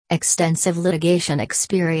extensive litigation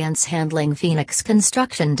experience handling Phoenix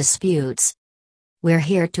construction disputes. We're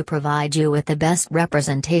here to provide you with the best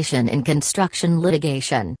representation in construction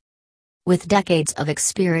litigation. With decades of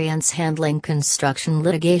experience handling construction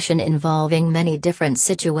litigation involving many different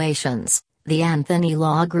situations, the Anthony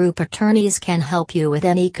Law Group attorneys can help you with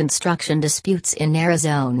any construction disputes in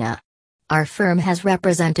Arizona. Our firm has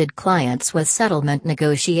represented clients with settlement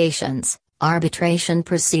negotiations, arbitration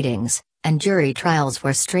proceedings, and jury trials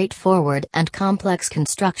for straightforward and complex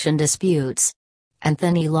construction disputes.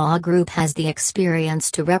 Anthony Law Group has the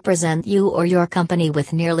experience to represent you or your company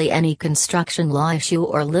with nearly any construction law issue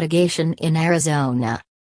or litigation in Arizona.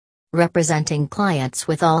 Representing clients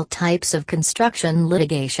with all types of construction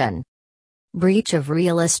litigation. Breach of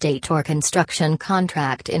real estate or construction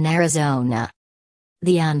contract in Arizona.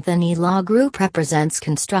 The Anthony Law Group represents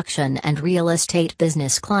construction and real estate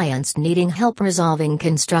business clients needing help resolving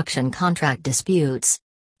construction contract disputes.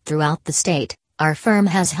 Throughout the state, our firm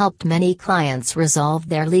has helped many clients resolve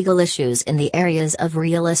their legal issues in the areas of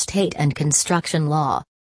real estate and construction law.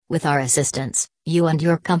 With our assistance, you and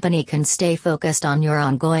your company can stay focused on your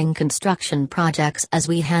ongoing construction projects as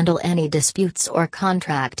we handle any disputes or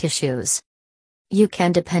contract issues. You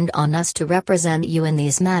can depend on us to represent you in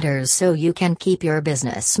these matters so you can keep your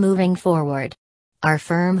business moving forward. Our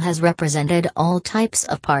firm has represented all types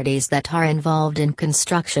of parties that are involved in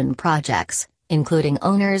construction projects, including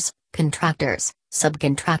owners, contractors,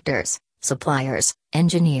 subcontractors, suppliers,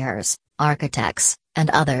 engineers, architects, and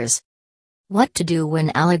others. What to do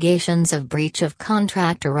when allegations of breach of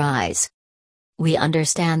contract arise? We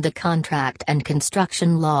understand the contract and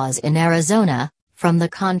construction laws in Arizona, from the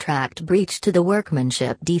contract breach to the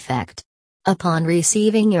workmanship defect. Upon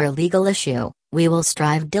receiving your legal issue, we will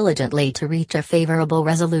strive diligently to reach a favorable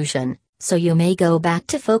resolution, so you may go back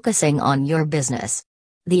to focusing on your business.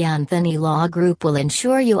 The Anthony Law Group will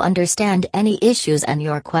ensure you understand any issues and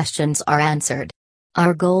your questions are answered.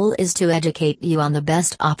 Our goal is to educate you on the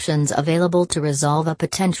best options available to resolve a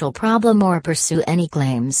potential problem or pursue any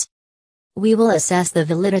claims. We will assess the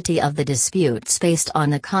validity of the disputes based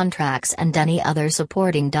on the contracts and any other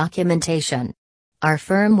supporting documentation. Our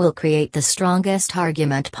firm will create the strongest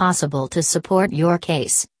argument possible to support your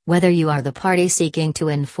case, whether you are the party seeking to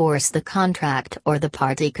enforce the contract or the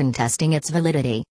party contesting its validity.